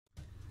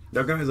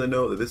Now guys, I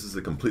know that this is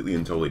a completely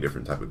and totally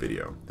different type of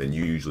video than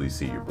you usually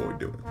see your boy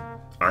doing.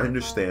 I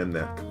understand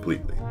that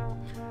completely.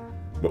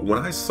 But when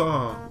I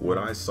saw what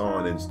I saw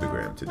on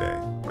Instagram today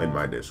in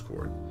my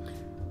Discord,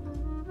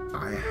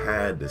 I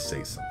had to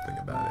say something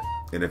about it.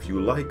 And if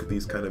you like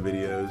these kind of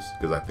videos,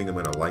 because I think I'm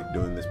going to like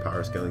doing this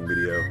power scaling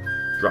video,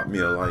 drop me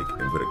a like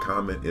and put a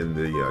comment in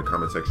the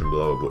comment section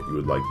below of what you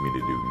would like me to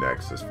do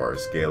next as far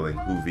as scaling,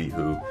 who v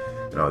who,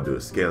 and I'll do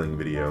a scaling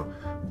video.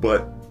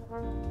 But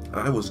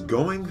I was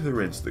going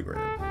through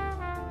Instagram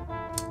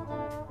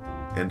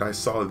and I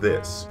saw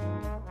this.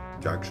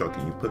 Jack Shaw,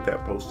 can you put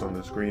that post on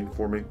the screen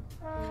for me?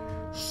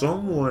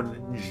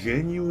 Someone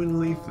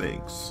genuinely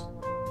thinks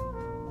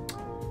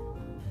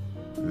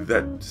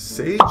that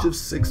Sage of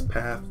Six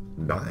Path,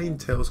 Nine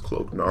Tails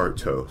Cloak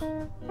Naruto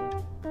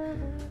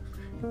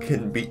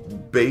can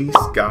beat base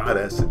God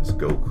Essence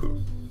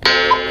Goku.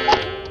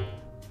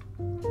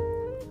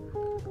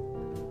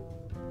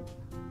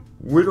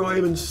 Where do I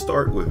even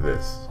start with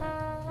this?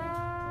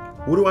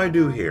 What do I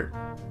do here?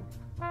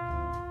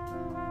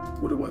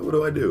 What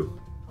do I do?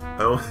 I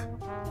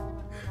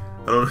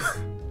don't.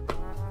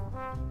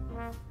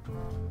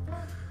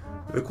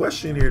 The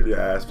question here to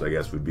ask, I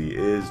guess, would be: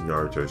 is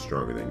Naruto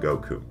stronger than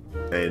Goku?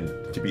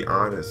 And to be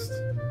honest,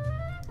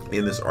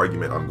 in this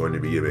argument, I'm going to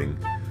be giving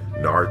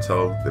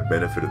Naruto the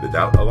benefit of the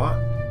doubt a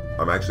lot.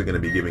 I'm actually going to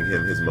be giving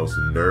him his most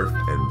nerfed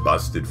and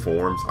busted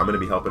forms. I'm going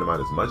to be helping him out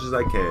as much as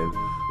I can,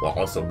 while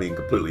also being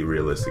completely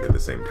realistic at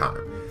the same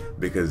time,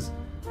 because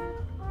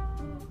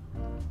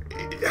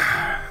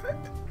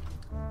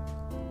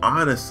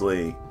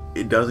honestly,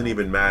 it doesn't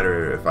even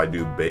matter if I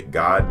do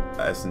God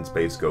Essence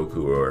based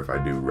Goku or if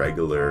I do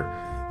regular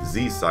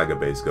Z Saga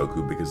based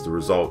Goku, because the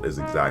result is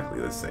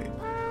exactly the same.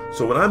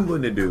 So what I'm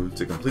going to do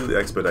to completely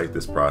expedite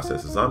this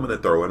process is I'm going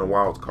to throw in a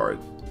wild card.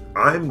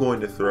 I'm going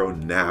to throw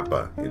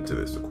Nappa into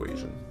this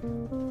equation.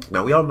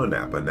 Now we all know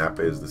Nappa.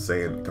 Nappa is the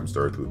Saiyan that comes to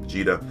Earth with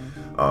Vegeta.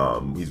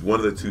 He's one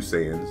of the two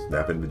Saiyans,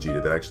 Nappa and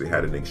Vegeta, that actually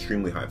had an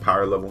extremely high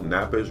power level.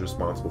 Nappa is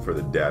responsible for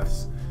the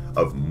deaths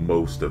of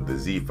most of the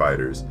Z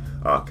fighters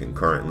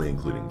concurrently,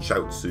 including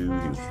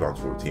Chaozu. He was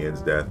responsible for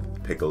Tien's death,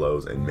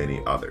 Piccolo's, and many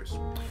others.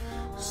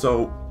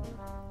 So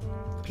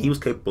he was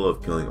capable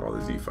of killing all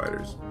the Z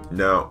fighters.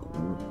 Now,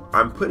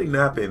 I'm putting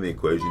Nappa in the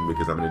equation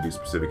because I'm going to do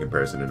specific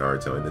comparison to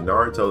Naruto, and the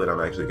Naruto that I'm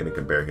actually going to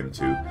compare him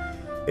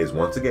to is,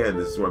 once again,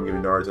 this is where I'm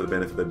giving Naruto the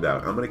benefit of the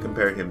doubt, I'm going to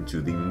compare him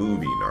to the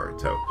movie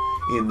Naruto.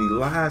 In the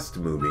last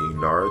movie,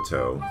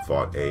 Naruto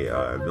fought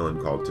a villain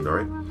called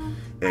Tsunade,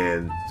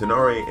 and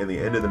Tsunade, in the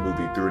end of the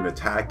movie, threw an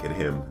attack at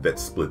him that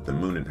split the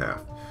moon in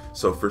half.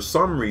 So for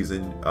some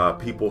reason,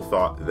 people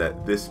thought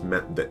that this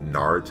meant that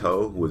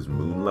Naruto was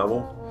moon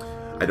level.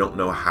 I don't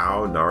know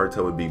how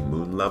Naruto would be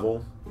moon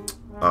level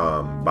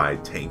by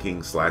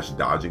tanking /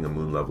 dodging a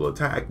moon level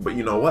attack, but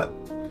you know what?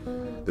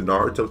 The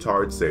Naruto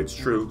tards say it's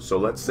true, so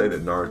let's say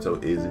that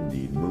Naruto is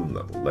indeed moon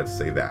level. Let's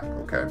say that,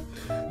 okay?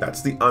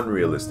 That's the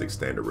unrealistic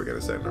standard we're going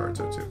to set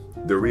Naruto to.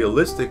 The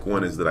realistic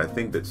one is that I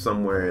think that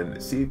somewhere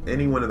in, see if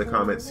anyone in the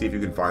comments, see if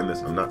you can find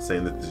this. I'm not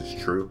saying that this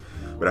is true,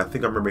 but I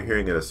think I remember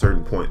hearing at a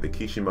certain point that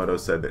Kishimoto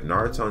said that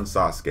Naruto and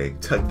Sasuke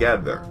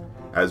together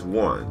as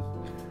one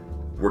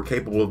were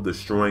capable of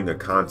destroying a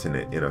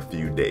continent in a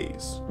few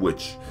days,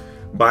 which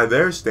by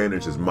their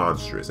standards is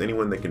monstrous.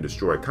 Anyone that can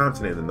destroy a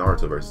continent in the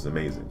Narutoverse is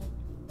amazing.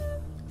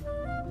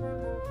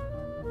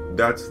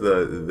 That's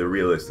the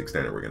realistic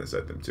standard we're going to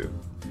set them to.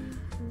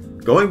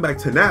 Going back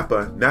to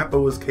Nappa, Nappa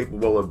was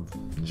capable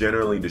of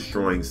generally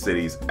destroying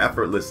cities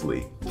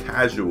effortlessly,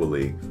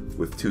 casually,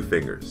 with 2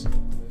 fingers.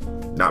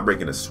 Not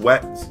breaking a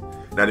sweat,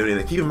 not doing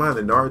anything. Keep in mind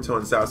that Naruto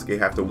and Sasuke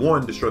have to,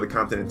 1, destroy the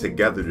continent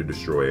together to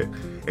destroy it,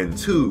 and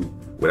 2,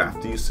 would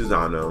have to use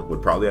Susanoo,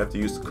 would probably have to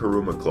use the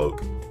Kuruma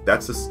cloak.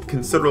 That's a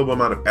considerable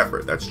amount of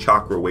effort. That's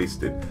chakra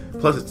wasted.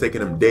 Plus it's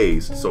taking them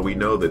days, so we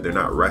know that they're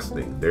not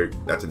resting.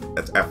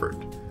 That's effort.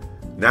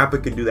 Nappa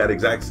can do that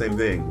exact same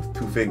thing with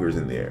 2 fingers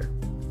in the air.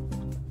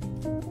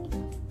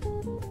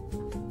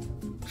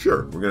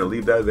 Sure, we're going to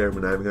leave that there. We're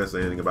not even going to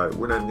say anything about it.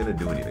 We're not even going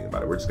to do anything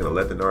about it. We're just going to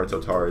let the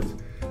Naruto tards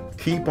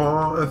keep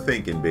on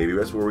thinking, baby.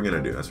 That's what we're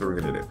going to do. That's what we're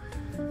going to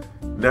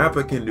do.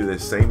 Nappa can do the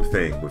same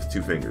thing with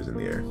 2 fingers in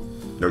the air.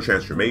 No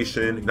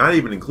transformation, not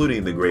even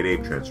including the Great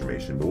Ape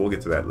transformation, but we'll get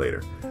to that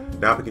later.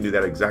 Nappa can do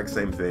that exact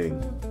same thing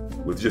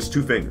with just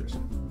 2 fingers.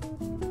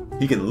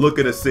 He can look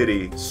at a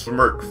city,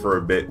 smirk for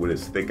a bit with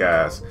his thick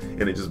ass,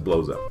 and it just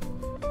blows up.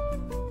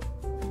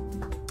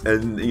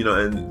 And, you know,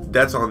 and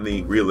that's on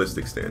the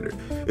realistic standard.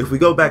 If we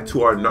go back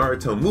to our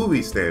Naruto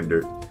movie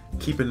standard,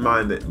 keep in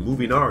mind that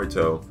movie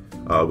Naruto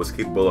was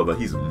capable of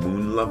he's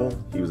moon level.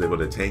 He was able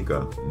to tank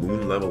a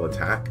moon level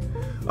attack.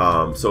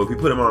 So if we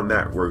put him on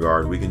that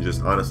regard, we can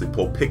just honestly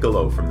pull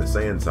Piccolo from the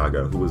Saiyan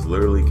Saga, who was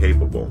literally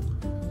capable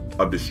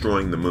of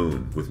destroying the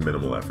moon with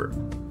minimal effort.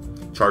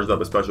 Charged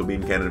up a special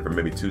beam cannon for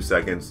maybe 2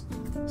 seconds,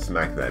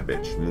 smack that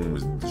bitch. Moon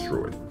was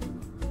destroyed.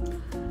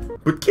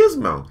 but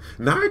Gizmo.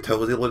 Naruto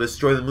was able to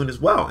destroy the moon as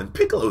well, and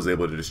Piccolo was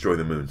able to destroy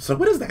the moon. So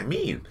what does that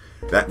mean?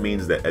 That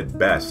means that at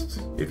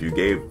best, if you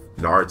gave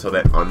Naruto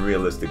that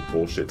unrealistic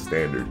bullshit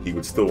standard, he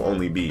would still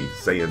only be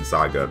Saiyan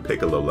Saga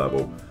Piccolo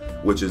level,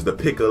 which is the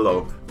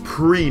Piccolo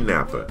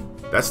pre-Nappa.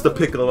 That's the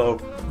Piccolo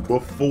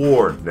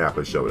before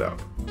Nappa showed up.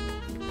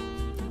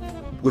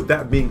 With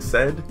that being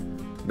said,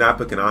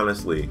 Nappa can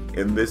honestly,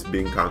 and this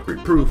being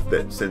concrete proof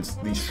that since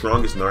the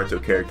strongest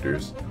Naruto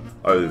characters,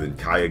 other than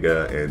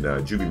Kaiga and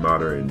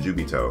Jubimata and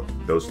Jubito,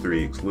 those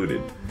three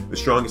excluded, the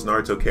strongest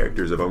Naruto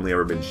characters have only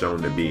ever been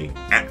shown to be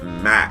at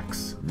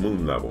max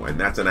moon level, and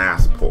that's an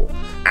ass pull.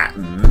 At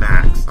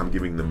max, I'm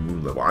giving them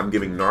moon level. I'm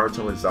giving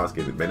Naruto and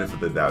Sasuke the benefit of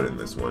the doubt in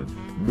this one.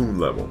 Moon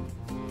level.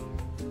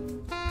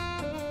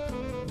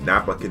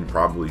 Nappa can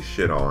probably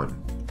shit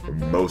on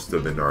most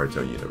of the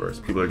Naruto universe.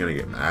 People are gonna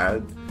get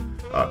mad.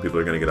 People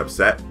are gonna get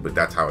upset, but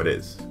that's how it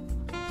is.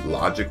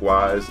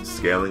 Logic-wise,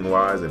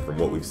 scaling-wise, and from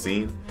what we've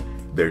seen,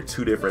 they're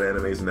two different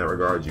animes in that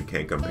regard. You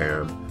can't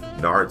compare them.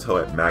 Naruto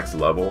at max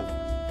level,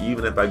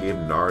 even if I gave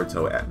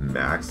Naruto at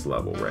max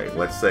level, right?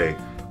 Let's say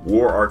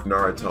War Arc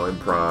Naruto in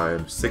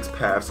Prime, 6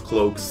 Paths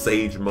Cloak,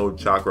 Sage Mode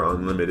Chakra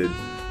Unlimited.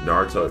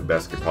 Naruto at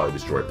best could probably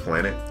destroy a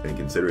planet, and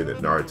considering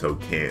that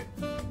Naruto can't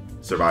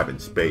survive in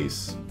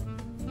space,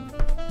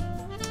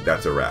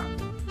 that's a wrap.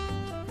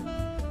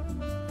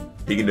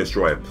 He can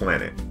destroy a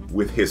planet.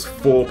 With his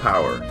full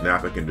power,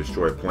 Nappa can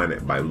destroy a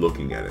planet by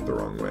looking at it the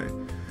wrong way.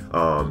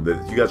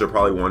 You guys are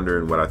probably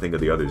wondering what I think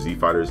of the other Z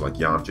fighters like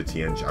Yamcha,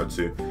 Tien,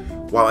 Chaozu.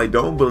 While I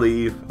don't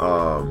believe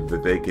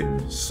that they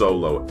can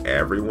solo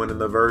everyone in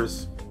the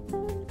verse,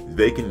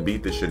 they can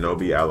beat the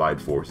Shinobi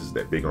allied forces,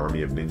 that big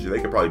army of ninja.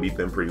 They could probably beat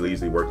them pretty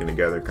easily working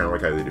together, kind of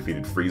like how they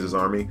defeated Frieza's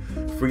army.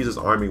 Frieza's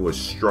army was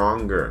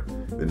stronger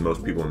than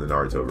most people in the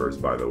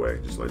Narutoverse, by the way.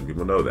 Just letting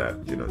people know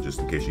that, you know, just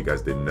in case you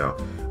guys didn't know.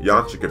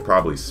 Yamcha could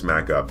probably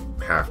smack up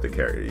half the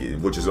characters,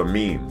 which is a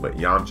meme, but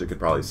Yamcha could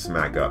probably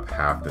smack up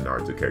half the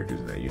Naruto characters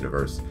in that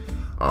universe.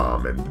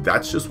 And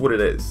that's just what it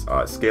is.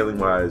 Scaling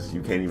wise,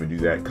 you can't even do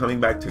that. Coming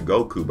back to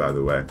Goku, by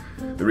the way,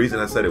 the reason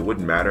I said it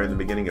wouldn't matter in the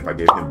beginning if I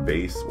gave him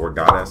base or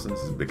God Essence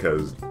is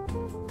because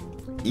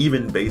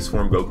even base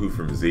form Goku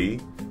from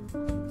Z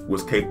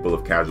was capable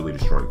of casually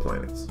destroying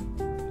planets.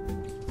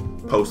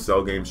 Post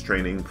Cell Games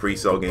training, pre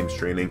Cell Games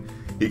training,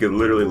 he could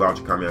literally launch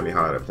a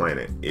Kamehameha at a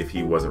planet if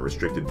he wasn't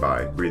restricted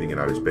by breathing in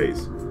outer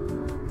space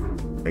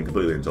and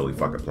completely and totally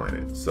fuck a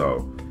planet.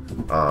 So,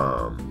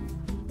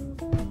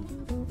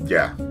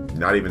 yeah,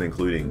 not even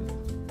including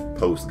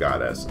post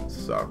God Essence.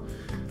 So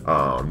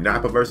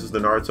Nappa versus the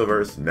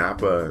Narutoverse,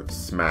 Nappa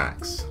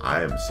smacks.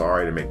 I am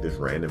sorry to make this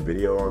random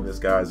video on this,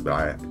 guys,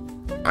 but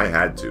I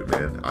had to,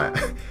 man.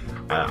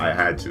 I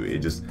had to. It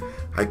just,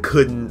 I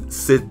couldn't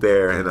sit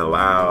there and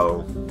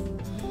allow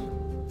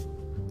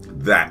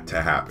that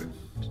to happen.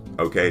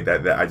 Okay,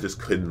 that I just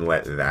couldn't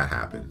let that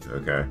happen.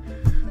 Okay.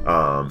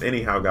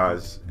 Anyhow,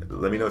 guys,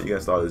 let me know what you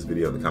guys thought of this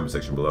video in the comment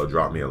section below.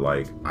 Drop me a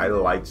like. I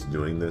liked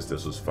doing this.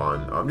 This was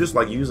fun. I'm just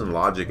like using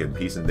logic and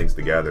piecing things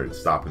together and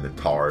stopping the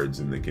tards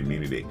in the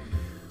community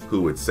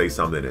who would say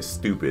something as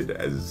stupid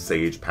as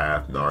Sage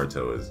Path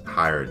Naruto is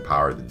higher in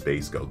power than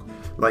base Goku.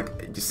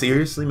 Like,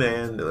 seriously,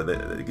 man,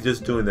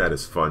 just doing that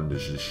is fun to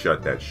just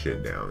shut that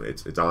shit down.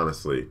 It's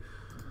honestly,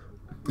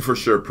 for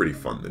sure, pretty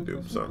fun to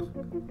do. So,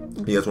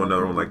 if you guys want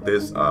another one like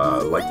this,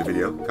 like the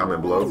video,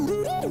 comment below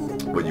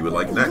what you would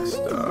like next.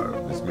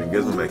 This has been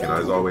Gizmo making.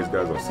 As always,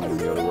 guys, I'll see you in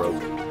the other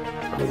world.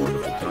 Have a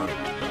wonderful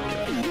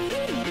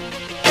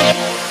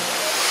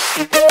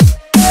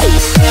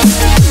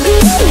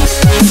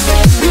time.